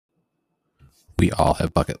We all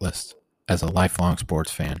have bucket lists. As a lifelong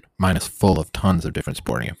sports fan, mine is full of tons of different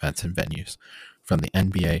sporting events and venues, from the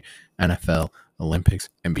NBA, NFL, Olympics,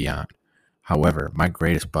 and beyond. However, my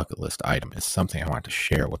greatest bucket list item is something I want to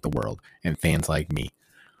share with the world and fans like me.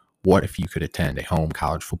 What if you could attend a home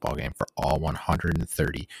college football game for all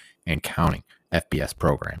 130 and counting FBS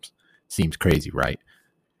programs? Seems crazy, right?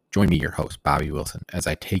 Join me, your host, Bobby Wilson, as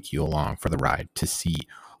I take you along for the ride to see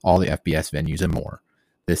all the FBS venues and more.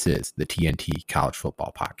 This is the TNT College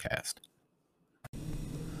Football Podcast.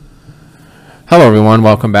 Hello, everyone.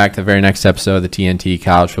 Welcome back to the very next episode of the TNT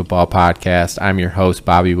College Football Podcast. I'm your host,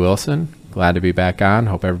 Bobby Wilson. Glad to be back on.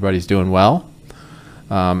 Hope everybody's doing well.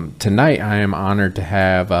 Tonight, I am honored to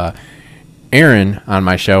have Aaron on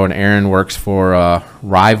my show, and Aaron works for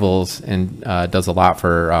Rivals and does a lot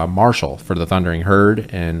for Marshall for the Thundering Herd,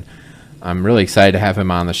 and I'm really excited to have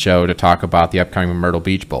him on the show to talk about the upcoming Myrtle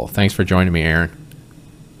Beach Bowl. Thanks for joining me, Aaron.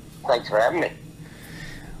 Thanks for having me.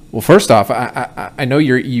 Well, first off, I know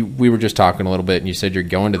we were just talking a little bit, and you said you're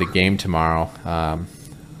going to the game tomorrow.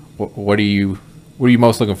 What are you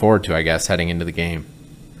most looking forward to, I guess, heading into the game?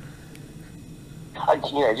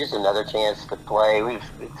 Just another chance to play.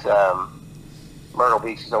 Myrtle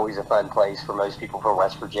Beach is always a fun place for most people from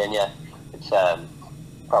West Virginia. It's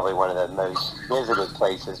probably one of the most visited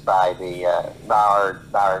places by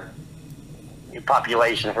our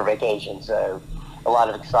population for vacation. So a lot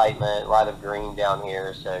of excitement, a lot of green down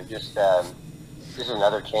here. So just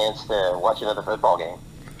another chance to watch another football game.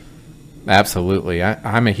 Absolutely.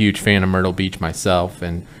 I'm a huge fan of Myrtle Beach myself,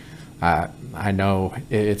 and I know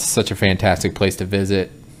it's such a fantastic place to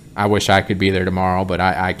visit. I wish I could be there tomorrow, but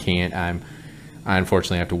I can't. I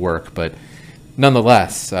unfortunately have to work. But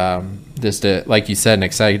nonetheless, just like you said, an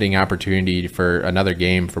exciting opportunity for another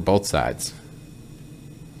game for both sides.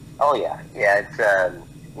 Oh yeah.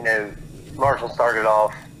 It's Marshall started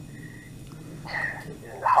off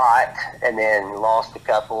hot and then lost a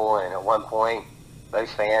couple, and at one point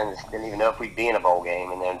most fans didn't even know if we'd be in a bowl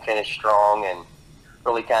game, and then finished strong and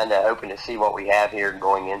really kind of hoping to see what we have here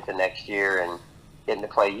going into next year and getting to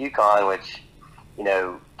play UConn, which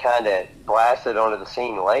kind of blasted onto the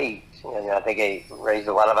scene late. I think it raised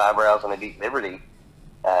a lot of eyebrows when they beat Liberty.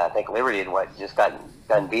 I think Liberty had just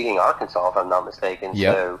gotten beating Arkansas, if I'm not mistaken.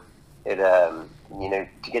 Yep. So it to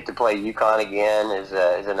get to play UConn again is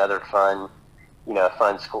another fun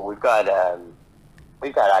school. We've got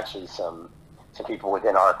actually some people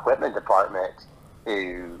within our equipment department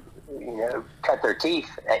who cut their teeth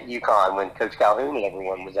at UConn when Coach Calhoun and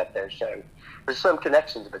everyone was up there. So there's some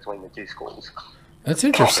connections between the two schools. That's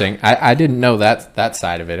interesting. I didn't know that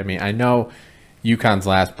side of it. I mean, I know UConn's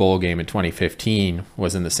last bowl game in 2015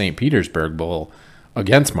 was in the St. Petersburg Bowl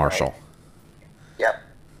against Marshall. Yep.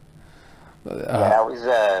 That was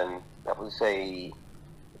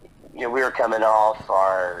we were coming off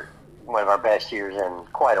one of our best years in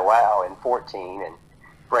quite a while in 2014, and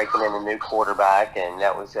breaking in a new quarterback, and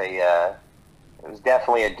that was it was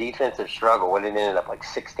definitely a defensive struggle. It ended up like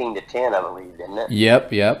 16-10, I believe, didn't it?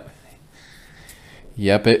 Yep.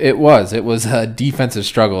 It was a defensive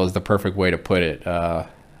struggle is the perfect way to put it.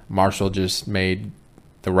 Marshall just made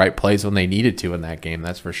the right plays when they needed to in that game.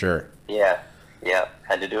 That's for sure. Yeah.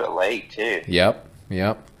 Had to do it late too. Yep.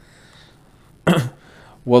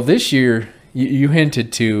 Well, this year you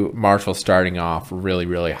hinted to Marshall starting off really,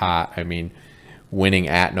 really hot. I mean, winning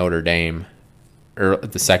at Notre Dame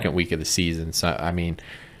the second week of the season. So, I mean,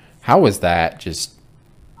 how was that? Just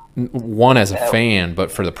one as a fan,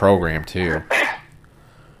 but for the program too.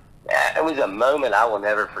 It was a moment I will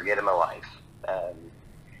never forget in my life.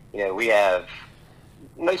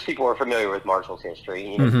 Most people are familiar with Marshall's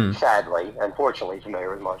history. Sadly, unfortunately,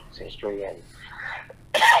 familiar with Marshall's history. And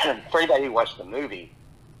for anybody who watched the movie,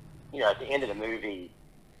 at the end of the movie,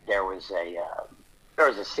 there was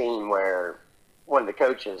a scene where one of the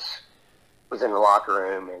coaches was in the locker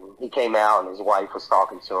room, and he came out, and his wife was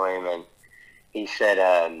talking to him, and he said,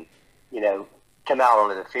 come out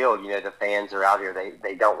onto the field. The fans are out here.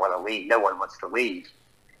 They don't want to leave. No one wants to leave.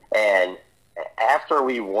 And after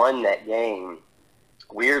we won that game,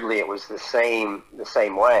 weirdly, it was the same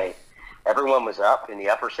way. Everyone was up in the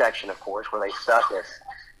upper section, of course, where they stuck us,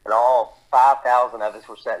 and all 5,000 of us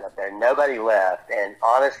were sitting up there. Nobody left, and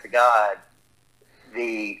honest to God,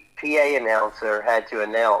 the PA announcer had to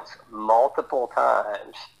announce multiple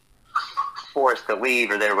times for us to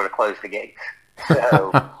leave, or they were going to close the gates.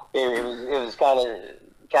 So it was kind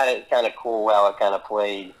of cool how it kind of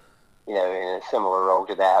played, in a similar role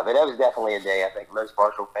to that. But that was definitely a day I think most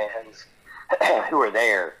Marshall fans who were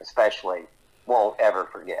there, especially, won't ever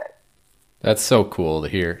forget. That's so cool to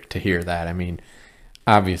hear that. I mean,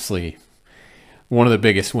 obviously, one of the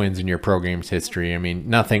biggest wins in your program's history. I mean,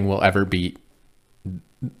 nothing will ever beat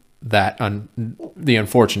that the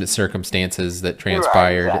unfortunate circumstances that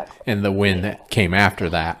transpired, right, exactly. and the win that came after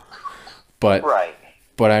that. But Right.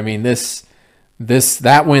 but I mean,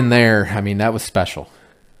 that win there, I mean, that was special.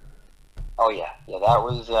 Oh yeah, that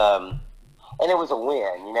was, and it was a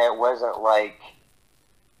win. It wasn't like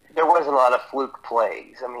there wasn't a lot of fluke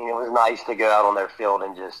plays. I mean, it was nice to go out on their field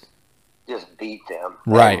and just beat them.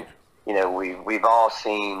 Right. And, we've all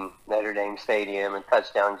seen Notre Dame Stadium and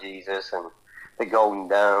Touchdown Jesus and the Golden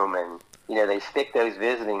Dome, and they stick those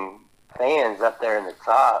visiting fans up there in the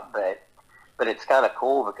top, but it's kind of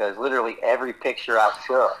cool because literally every picture I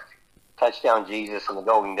took, Touchdown Jesus and the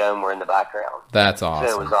Golden Dome were in the background. That's awesome.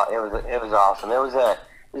 So it was awesome. It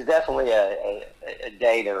was definitely a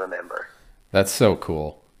day to remember. That's so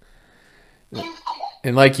cool.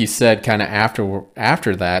 And like you said, kind of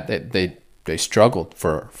after that, they struggled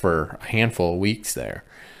for a handful of weeks there,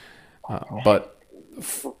 but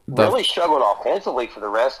really struggled offensively for the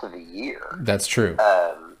rest of the year. That's true.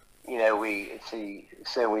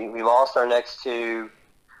 We lost our next two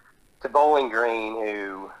to Bowling Green,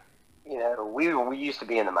 who we used to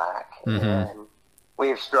be in the MAC, and we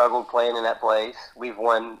have struggled playing in that place. We've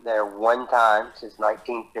won there one time since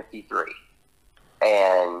 1953,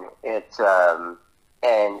 and it's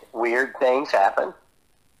and weird things happen,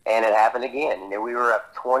 and it happened again. We were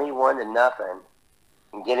up 21-0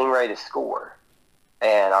 and getting ready to score,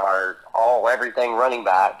 and our everything running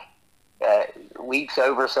back leaps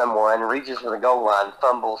over someone, reaches for the goal line,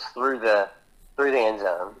 fumbles through the end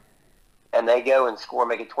zone, and they go and score,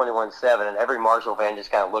 make it 21-7, and every Marshall fan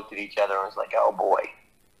just kind of looked at each other and was like, "Oh boy,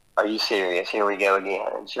 are you serious? Here we go again."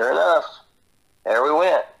 And sure enough, there we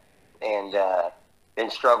went, and then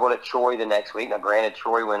struggled at Troy the next week. Now, granted,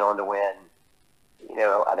 Troy went on to win,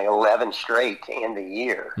 I think 11 straight to end the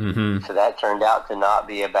year, so that turned out to not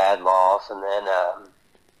be a bad loss, and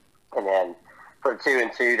then from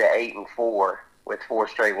 2-2 to 8-4 with 4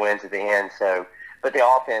 straight wins at the end. So, but the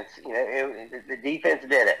offense, the defense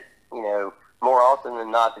did it. More often than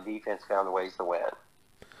not, the defense found ways to win.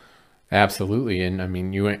 Absolutely, and I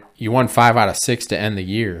mean, you won 5 out of 6 to end the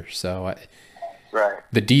year. So, right,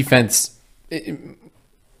 the defense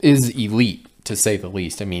is elite, to say the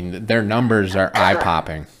least. I mean, their numbers are eye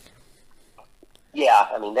popping. Yeah,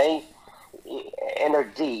 I mean they're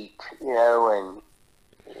deep, and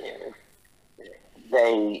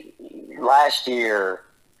last year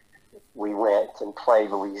we went and played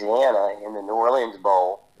Louisiana in the New Orleans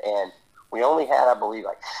Bowl, and we only had, I believe,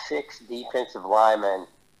 like 6 defensive linemen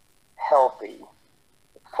healthy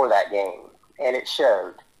for that game, and it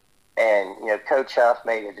showed. And Coach Huff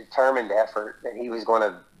made a determined effort that he was going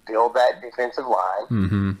to build that defensive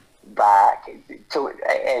line back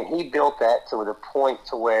and he built that to the point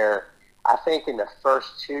to where I think in the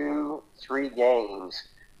first 2-3 games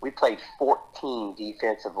we played 14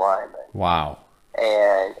 defensive linemen. Wow.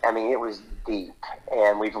 And I mean, it was deep,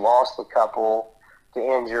 and we've lost a couple to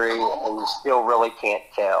injury, and you still really can't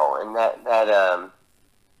tell. And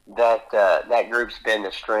that group's been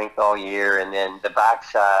the strength all year. And then the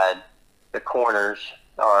backside, the corners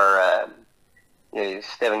are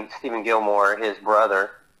Stephen Gilmore, his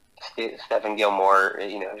brother, Stephen Gilmore,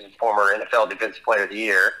 who's a former NFL Defensive Player of the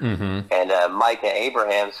Year, and Micah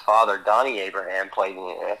Abraham's father, Donnie Abraham, played in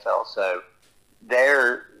the NFL. So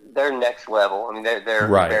they're next level. I mean, they're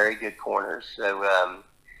right. Very good corners. So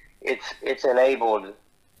it's enabled.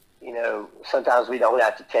 Sometimes we don't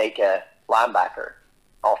have to take a linebacker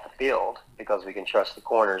off the field because we can trust the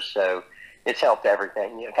corners. So it's helped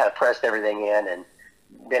everything. Kind of pressed everything in and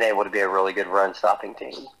been able to be a really good run-stopping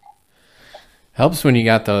team. Helps when you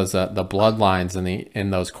got those the bloodlines in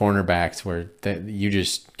those cornerbacks where you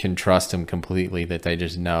just can trust them completely, that they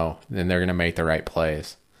just know and they're going to make the right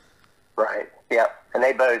plays. Right. Yep. And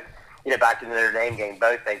they both, back to the Notre Dame game,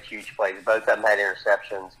 both made huge plays. Both of them had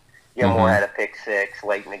interceptions. Gilmore had a pick 6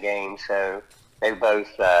 late in the game, so they both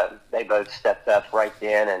stepped up right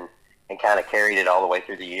then and kind of carried it all the way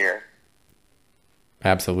through the year.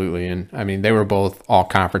 Absolutely. And I mean, they were both all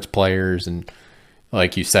conference players, and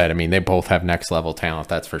like you said, I mean, they both have next level talent.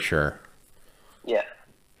 That's for sure. Yeah.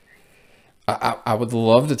 I would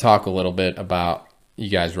love to talk a little bit about you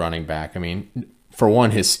guys running back. I mean, for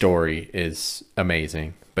one, his story is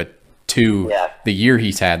amazing, but 2, the year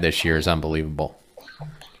he's had this year is unbelievable.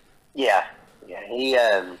 Yeah. He,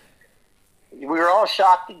 we were all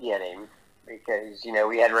shocked to get him because,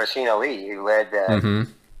 we had Rasheen Ali, who led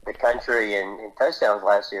the country in touchdowns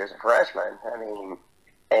last year as a freshman. I mean,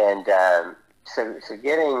 and so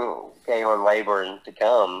getting Kalen Laborn to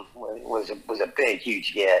come was a big,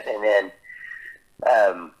 huge get. And then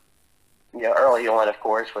early on, of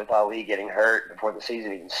course, with Ali getting hurt before the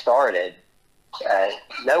season even started,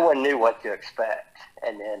 no one knew what to expect.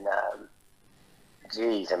 And then,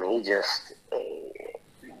 geez, I mean,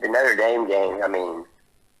 the Notre Dame game, I mean,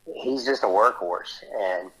 he's just a workhorse.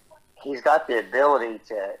 And he's got the ability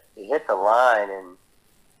to hit the line,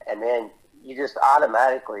 and then you just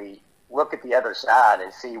automatically look at the other side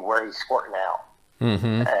and see where he's squirting out.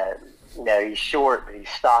 Mm-hmm. He's short, but he's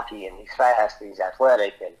stocky, and he's fast, and he's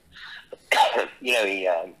athletic. And,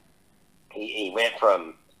 he went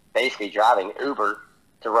from basically driving Uber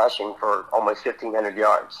to rushing for almost 1,500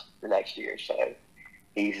 yards the next year. So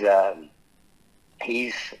it's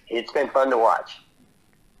been fun to watch.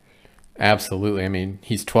 Absolutely. I mean,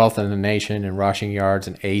 he's 12th in the nation in rushing yards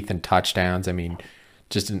and 8th in touchdowns. I mean,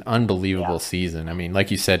 just an unbelievable season. I mean,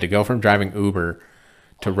 like you said, to go from driving Uber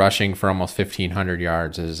to rushing for almost 1,500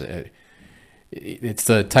 yards it's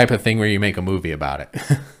the type of thing where you make a movie about it.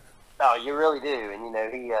 Oh, you really do. And,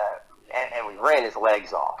 and we ran his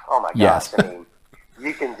legs off. Oh, my gosh. Yes. I mean,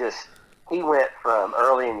 he went from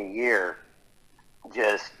early in the year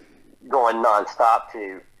just going nonstop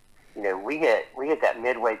to, we hit that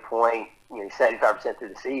midway point, 75% through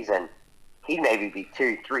the season. He'd maybe be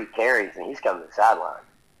 2-3 carries, and he's coming to the sideline.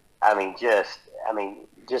 I mean, just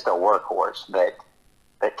a workhorse,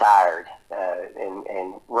 but tired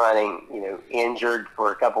and running, injured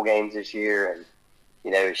for a couple games this year, and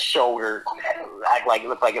his shoulder it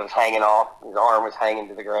looked like it was hanging off. His arm was hanging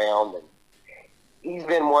to the ground, and he's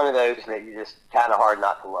been one of those that you just kind of hard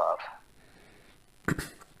not to love.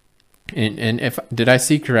 And did I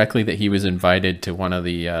see correctly that he was invited to one of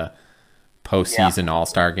the postseason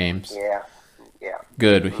All-Star games? Yeah.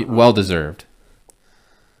 Good, Mm-hmm. Well deserved.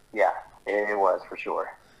 Yeah, it was for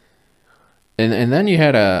sure. And then you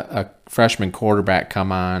had a freshman quarterback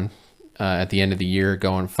come on at the end of the year,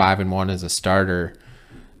 going 5-1 as a starter.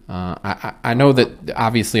 I know that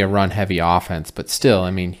obviously a run-heavy offense, but still,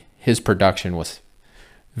 I mean, his production was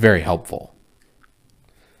very helpful.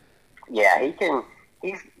 Yeah, he can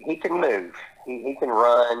move. He can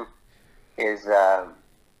run.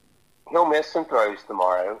 He'll miss some throws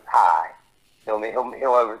tomorrow. High. He'll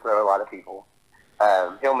overthrow a lot of people.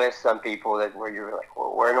 He'll miss some people where you're like,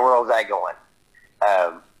 well, where in the world is that going?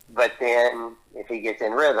 But then if he gets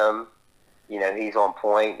in rhythm, he's on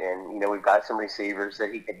point, and we've got some receivers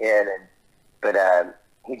that he can hit, but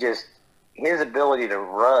his ability to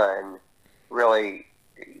run really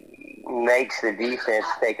makes the defense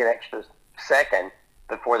take an extra second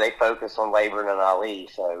before they focus on laboring on Ali.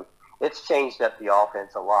 So it's changed up the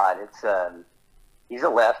offense a lot. He's a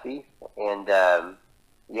lefty, and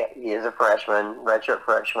he is a freshman, redshirt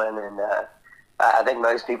freshman, and I think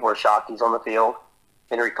most people are shocked he's on the field.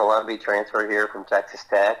 Henry Colombi transferred here from Texas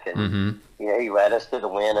Tech, and he led us to the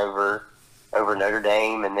win over Notre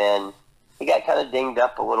Dame, and then he got kind of dinged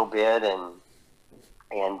up a little bit, and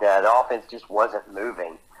the offense just wasn't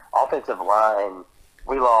moving. Offensive line,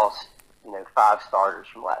 we lost 5 starters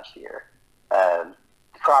from last year,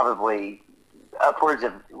 probably upwards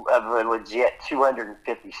of a legit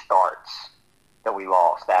 250 starts that we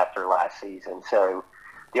lost after last season. So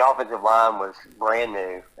the offensive line was brand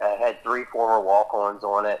new. Had 3 former walk-ons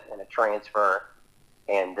on it and a transfer,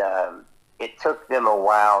 and it took them a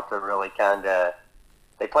while to really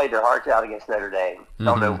they played their hearts out against Notre Dame.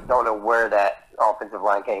 Don't know where that offensive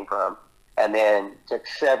line came from, and then took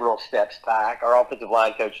several steps back. Our offensive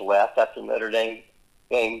line coach left after Notre Dame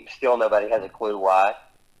game. Still nobody has a clue why.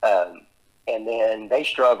 And then they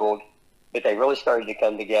struggled, but they really started to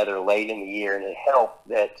come together late in the year, and it helped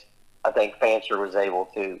that I think Fancher was able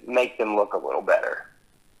to make them look a little better.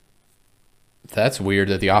 That's weird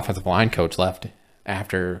that the offensive line coach left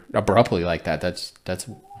after abruptly like that. That's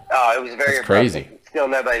it was very crazy. Still,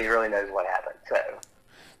 nobody really knows what happened. So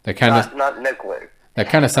that kind of no clue. That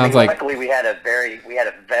kind of sounds like. Luckily, we had a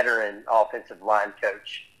veteran offensive line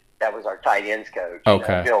coach. That was our tight ends coach,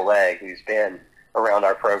 Bill Legg, who's been around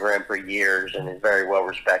our program for years and is very well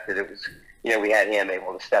respected. It was, we had him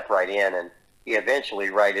able to step right in, and he eventually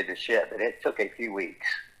righted the ship, but it took a few weeks.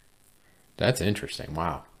 That's interesting.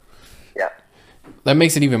 Wow. Yeah. That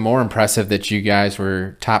makes it even more impressive that you guys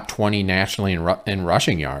were top 20 nationally in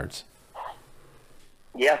rushing yards.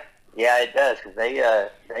 Yeah, it does, because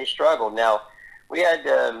they struggled. Now, we had,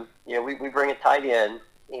 we bring a tight end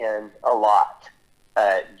in a lot,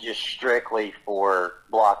 just strictly for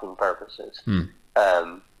blocking purposes.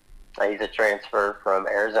 He's a transfer from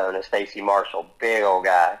Arizona, Stacy Marshall, big old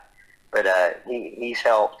guy, but he's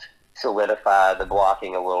helped solidify the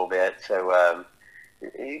blocking a little bit. So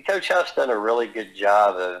Coach Huff's done a really good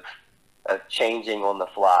job of changing on the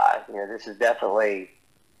fly. This is definitely,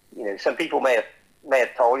 some people may have may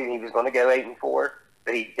have told him he was going to go 8-4,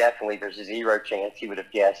 but there's a zero chance he would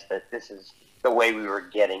have guessed that this is the way we were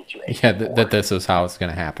getting to 8-4. Yeah, that this is how it's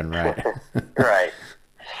going to happen, right? Right.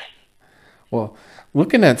 Well,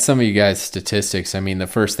 looking at some of you guys' statistics, I mean, the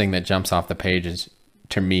first thing that jumps off the page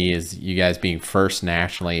to me is you guys being first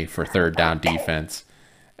nationally for third down defense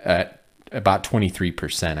at about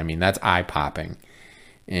 23%. I mean, that's eye-popping.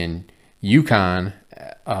 And UConn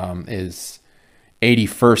is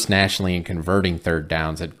 81st nationally in converting third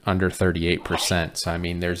downs at under 38%. So, I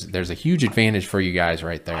mean, there's a huge advantage for you guys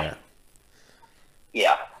right there.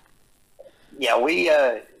 Yeah. Yeah, we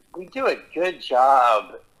do a good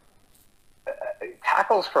job.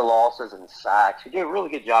 Tackles for losses and sacks. We do a really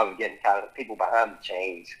good job of getting kind of people behind the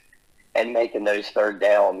chains and making those third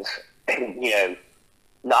downs,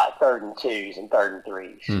 not 3rd and 2s and 3rd and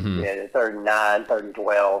 3s. Mm-hmm. 3rd and 9, 3rd and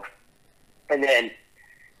 12. And then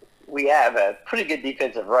we have a pretty good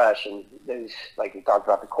defensive rush, and those, like we talked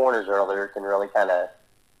about the corners earlier, can really kind of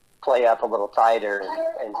play up a little tighter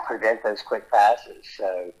and prevent those quick passes.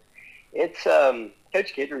 So it's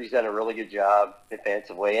Coach Guidry's done a really good job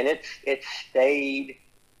defensively, and it's stayed.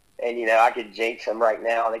 And I could jinx them right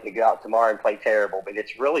now. They could go out tomorrow and play terrible, but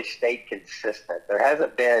it's really stayed consistent. There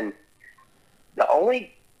hasn't been the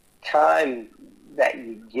only time that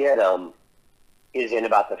you get them is in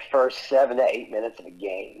about the first 7 to 8 minutes of a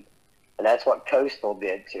game, and that's what Coastal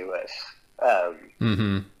did to us.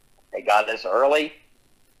 They got us early.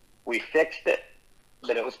 We fixed it,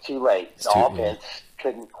 but it was too late. The offense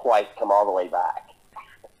couldn't quite come all the way back.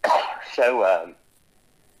 So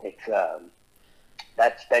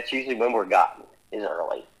that's usually when we're gotten, is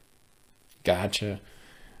early. Gotcha.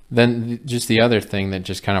 Then just the other thing that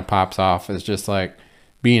just kind of pops off is just like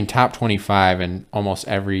being top 25 in almost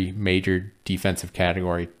every major defensive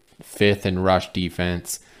category. 5th in rush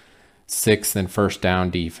defense, 6th in first down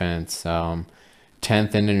defense, 10th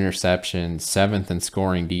in interceptions, 7th in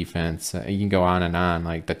scoring defense. You can go on and on,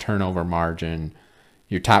 like the turnover margin,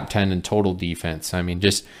 your top 10 in total defense. I mean,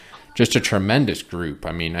 just a tremendous group.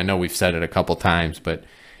 I mean, I know we've said it a couple times, but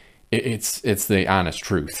it's the honest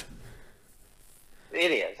truth.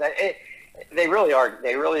 It is. They really are.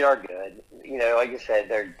 They really are good. Like you said,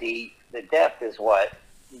 they're deep. The depth is what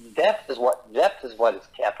has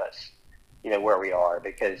kept us, where we are,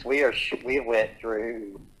 because we went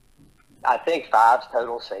through, I think, 5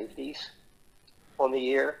 total safeties on the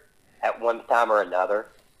year at one time or another,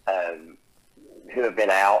 who have been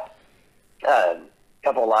out. A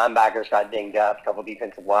couple of linebackers got dinged up, a couple of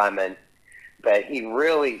defensive linemen, but he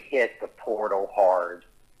really hit the portal hard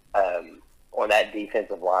on that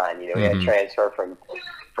defensive line. We had transfer from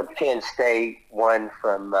Penn State, one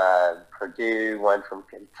from Purdue, one from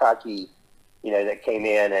Kentucky, that came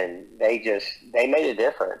in, and they made a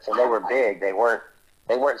difference, and they were big. They weren't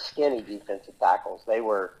skinny defensive tackles. They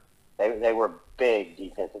were big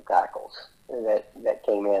defensive tackles that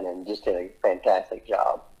came in and just did a fantastic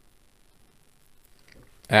job.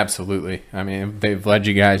 Absolutely. I mean, they've led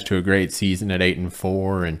you guys to a great season at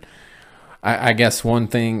 8-4, and I guess one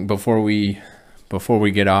thing before we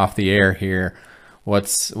get off the air here,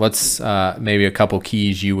 what's maybe a couple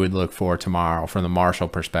keys you would look for tomorrow from the Marshall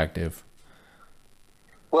perspective?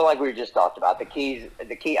 Well, like we just talked about, I think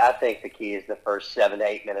the key is the first 7 to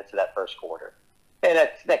 8 minutes of that first quarter. And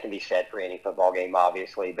that can be said for any football game,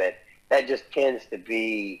 obviously, but that just tends to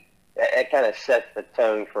be, it kind of sets the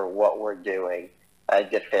tone for what we're doing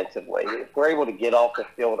defensively. If we're able to get off the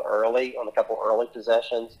field early on a couple early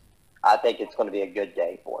possessions, I think it's going to be a good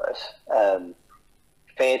day for us.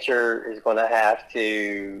 Fancher is going to have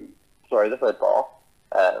to throw the football.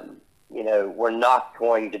 We're not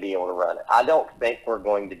going to be able to run it. I don't think we're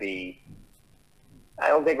going to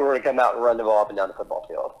come out and run the ball up and down the football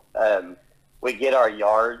field. We get our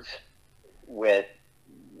yards with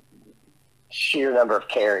sheer number of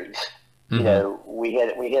carries. Mm-hmm. We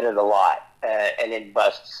hit it a lot, and then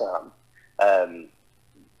bust some.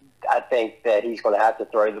 I think that he's going to have to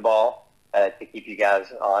throw the ball to keep you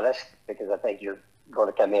guys honest, because I think you're going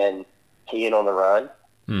to come in keying on the run.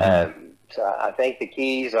 Mm-hmm. So I think the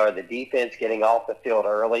keys are the defense getting off the field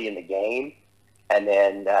early in the game, and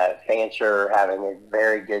then Fancher having a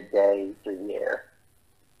very good day through the air.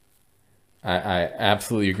 I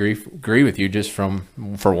absolutely agree with you, just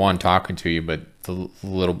for one, talking to you, but the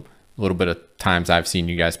little bit of times I've seen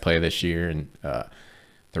you guys play this year, and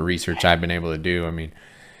the research I've been able to do. I mean,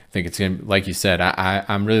 I think it's going to, like you said,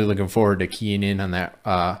 I'm really looking forward to keying in on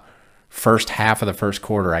that first half of the first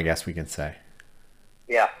quarter, I guess we can say.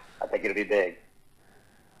 Yeah, I think it'll be big.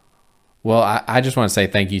 Well, I just want to say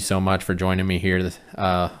thank you so much for joining me here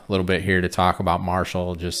a little bit here to talk about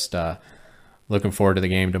Marshall. Just looking forward to the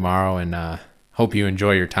game tomorrow, and hope you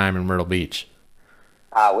enjoy your time in Myrtle Beach.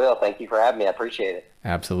 I will. Thank you for having me. I appreciate it.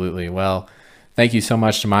 Absolutely. Well, thank you so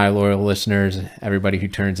much to my loyal listeners, everybody who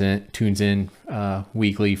tunes in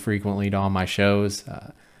weekly, frequently to all my shows.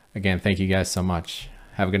 Again, thank you guys so much.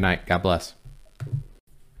 Have a good night. God bless.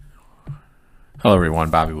 Hello, everyone.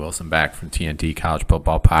 Bobby Wilson back from TNT College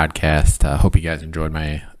Football Podcast. Hope you guys enjoyed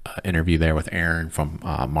my interview there with Aaron from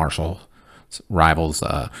Marshall Rivals.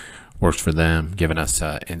 Works for them, giving us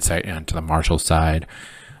insight onto the Marshall side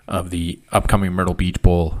of the upcoming Myrtle Beach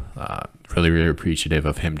Bowl. Really, really appreciative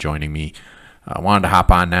of him joining me. I wanted to hop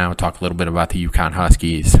on now and talk a little bit about the UConn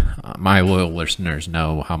Huskies. My loyal listeners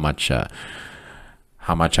know how much I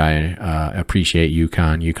appreciate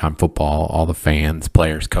UConn football, all the fans,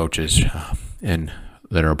 players, coaches, and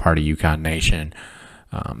that are a part of UConn Nation.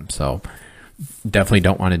 So definitely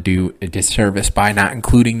don't want to do a disservice by not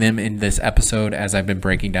including them in this episode, as I've been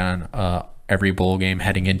breaking down every bowl game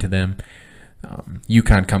heading into them.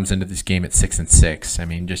 UConn comes into this game at 6-6. I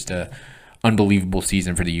mean, just a unbelievable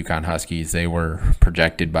season for the UConn Huskies. They were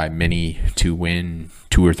projected by many to win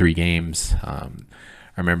 2 or 3 games. I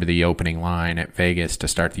remember the opening line at Vegas to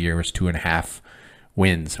start the year was 2.5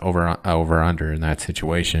 wins over under in that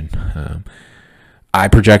situation. I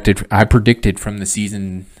predicted from the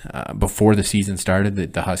season before the season started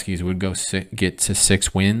that the Huskies would get to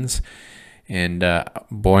 6 wins, and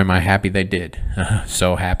boy, am I happy they did.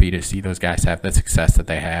 So happy to see those guys have the success that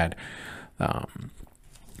they had.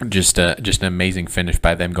 Just an amazing finish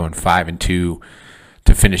by them, going 5-2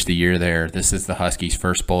 to finish the year there. This is the Huskies'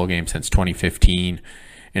 first bowl game since 2015.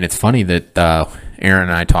 And it's funny that Aaron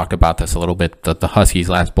and I talked about this a little bit, that the Huskies'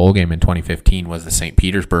 last bowl game in 2015 was the St.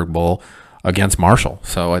 Petersburg Bowl against Marshall.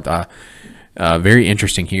 So very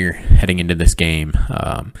interesting here heading into this game.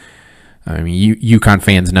 I mean, UConn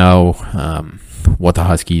fans know what the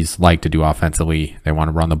Huskies like to do offensively. They want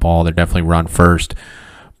to run the ball. They're definitely run first.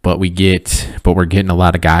 But we're getting a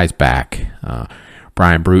lot of guys back.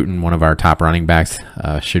 Brian Bruton, one of our top running backs,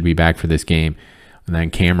 should be back for this game. And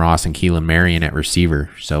then Cam Ross and Keelan Marion at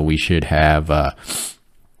receiver. So we should have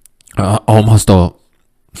almost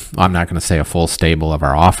I'm not going to say a full stable of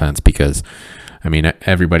our offense, because, I mean,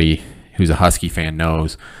 everybody who's a Husky fan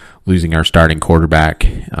knows losing our starting quarterback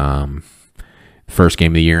first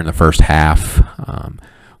game of the year in the first half,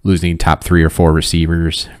 losing top 3 or 4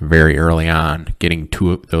 receivers very early on, getting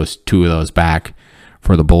two of those back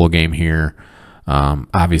for the bowl game here.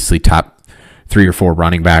 Obviously, top 3 or 4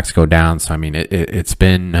 running backs go down. So I mean, it's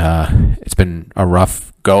been a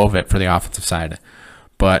rough go of it for the offensive side,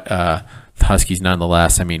 but the Huskies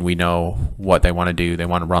nonetheless. I mean, we know what they want to do. They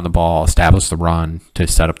want to run the ball, establish the run to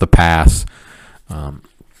set up the pass.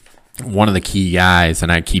 One of the key guys,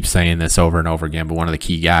 and I keep saying this over and over again, but one of the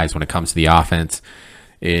key guys when it comes to the offense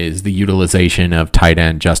is the utilization of tight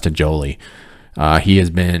end Justin Joly. He has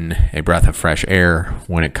been a breath of fresh air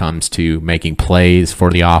when it comes to making plays for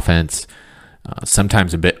the offense.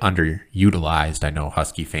 Sometimes a bit underutilized. I know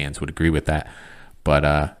Husky fans would agree with that.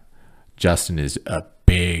 But Justin is a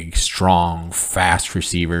big, strong, fast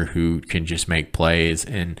receiver who can just make plays.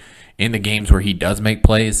 And in the games where he does make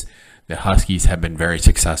plays, the Huskies have been very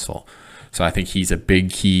successful. So I think he's a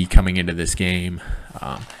big key coming into this game.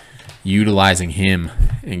 Utilizing him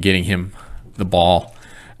and getting him the ball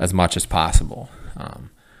as much as possible.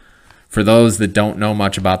 For those that don't know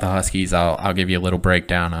much about the Huskies, I'll give you a little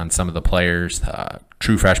breakdown on some of the players.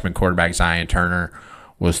 True freshman quarterback Zion Turner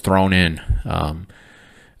was thrown in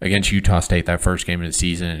against Utah State that first game of the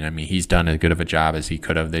season. I mean, he's done as good of a job as he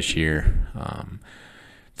could have this year.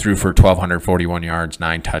 Threw for 1,241 yards,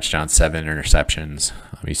 9 touchdowns, 7 interceptions.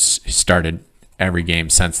 He started every game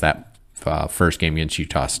since that first game against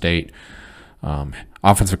Utah State.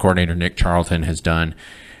 Offensive coordinator Nick Charlton has done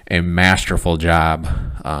a masterful job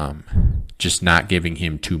just not giving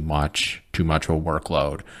him too much of a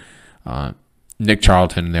workload. Nick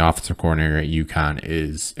Charlton, the offensive coordinator at UConn,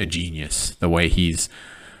 is a genius. The way he's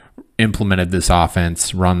implemented this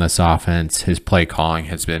offense, run this offense, his play calling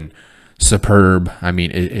has been superb. I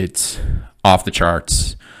mean, it's off the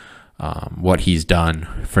charts what he's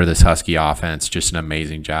done for this Husky offense. Just an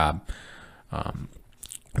amazing job.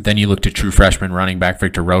 Then you look to true freshman running back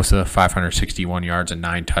Victor Rosa, 561 yards and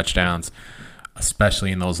 9 touchdowns.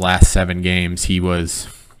 Especially in those last 7 games, he was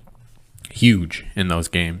huge in those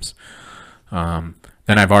games. Then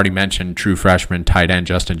I've already mentioned true freshman tight end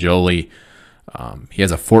Justin Joly. He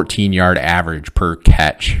has a 14-yard average per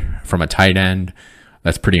catch from a tight end.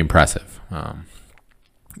 That's pretty impressive.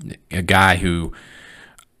 A guy who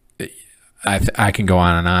I can go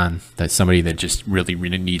on and on. That's somebody that just really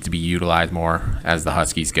needs to be utilized more as the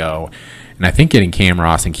Huskies go. And I think getting Cam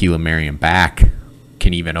Ross and Keelan Marion back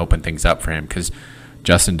can even open things up for him, because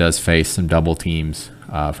Justin does face some double teams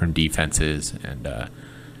from defenses, and I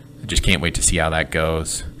just can't wait to see how that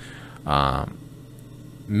goes.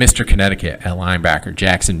 Mr. Connecticut at linebacker,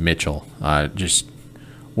 Jackson Mitchell, just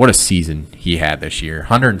what a season he had this year.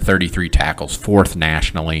 133 tackles, 4th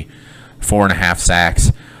nationally, 4.5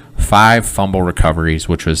 sacks, 5 fumble recoveries,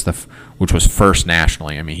 which was 1st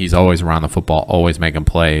nationally. I mean, he's always around the football, always making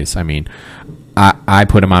plays. I mean, I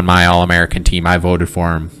put him on my All-American team. I voted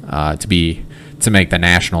for him to make the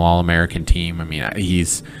national All-American team. I mean,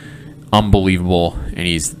 he's unbelievable, and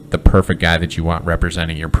he's the perfect guy that you want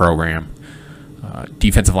representing your program.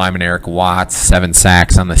 Defensive lineman Eric Watts, 7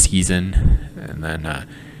 sacks on the season. And then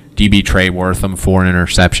DB Trey Wortham, 4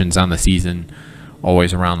 interceptions on the season,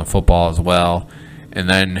 always around the football as well. And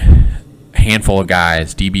then a handful of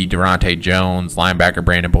guys, DB Durante Jones, linebacker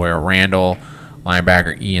Brandon Boyer-Randall,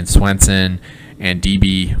 linebacker Ian Swenson, and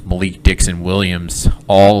DB Malik Dixon Williams.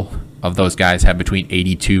 All of those guys have between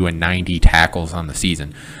 82 and 90 tackles on the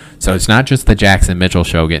season. So it's not just the Jackson Mitchell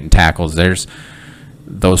show getting tackles. There's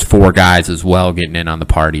those 4 guys as well getting in on the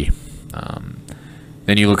party.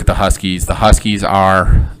 Then you look at the Huskies. The Huskies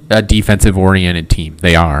are a defensive-oriented team.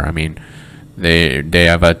 They are. I mean, they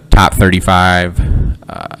have a top 35.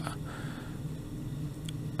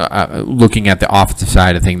 Looking at the offensive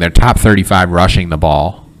side of things, they're top 35 rushing the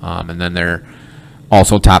ball, and then they're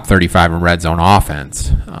also top 35 in red zone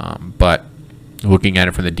offense. But looking at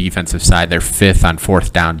it from the defensive side, they're 5th on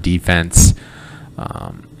 4th down defense.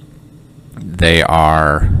 They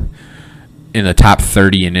are in the top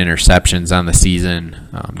 30 in interceptions on the season.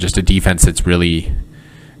 Just a defense that's really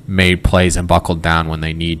made plays and buckled down when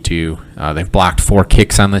they need to. They've blocked 4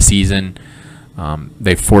 kicks on the season.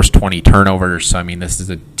 They've forced 20 turnovers. So, I mean, this is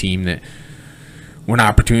a team that when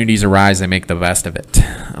opportunities arise, they make the best of it.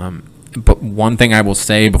 But one thing I will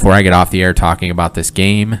say before I get off the air talking about this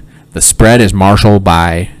game, the spread is Marshall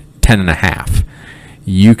by 10.5.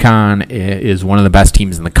 UConn is one of the best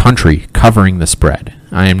teams in the country covering the spread.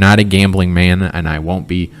 I am not a gambling man, and I won't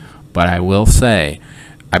be, but I will say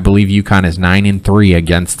I believe UConn is 9-3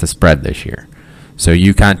 against the spread this year. So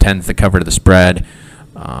UConn tends to cover the spread.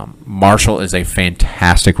 Marshall is a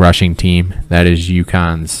fantastic rushing team. That is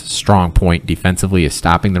UConn's strong point defensively, is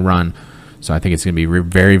stopping the run. So I think it's going to be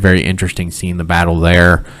very, very interesting seeing the battle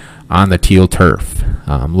there on the teal turf.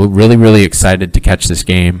 Really, really excited to catch this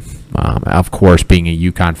game. Of course, being a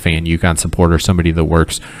UConn fan, UConn supporter, somebody that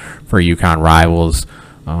works for UConn rivals,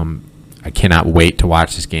 I cannot wait to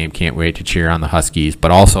watch this game. Can't wait to cheer on the Huskies.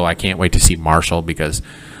 But also, I can't wait to see Marshall, because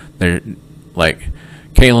they're like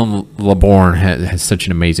Kalen LeBourne has such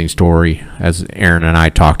an amazing story, as Aaron and I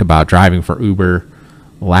talked about, driving for Uber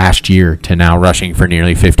last year to now rushing for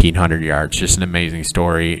nearly 1,500 yards. Just an amazing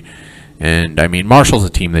story. And, I mean, Marshall's a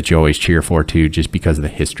team that you always cheer for, too, just because of the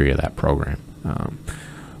history of that program.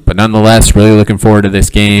 But nonetheless, really looking forward to this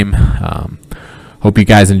game. Hope you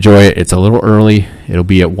guys enjoy it. It's a little early. It'll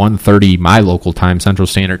be at 1:30 my local time, Central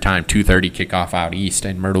Standard Time, 2:30 kickoff out east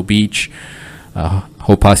in Myrtle Beach.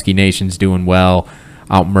 Hope Husky Nation's doing well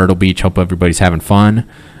out in Myrtle Beach. Hope everybody's having fun.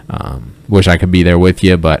 Wish I could be there with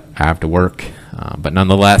you, but I have to work. But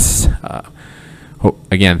nonetheless,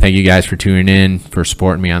 again, thank you guys for tuning in, for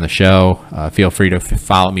supporting me on the show. Feel free to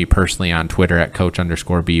follow me personally on Twitter at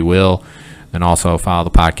Coach_BWill, and also follow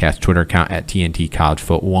the podcast Twitter account at TNT College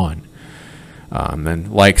Foot 1.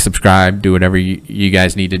 Then like, subscribe, do whatever you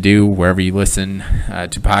guys need to do wherever you listen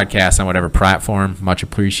to podcasts on whatever platform. Much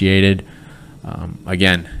appreciated.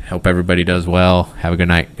 Again, hope everybody does well. Have a good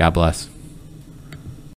night. God bless.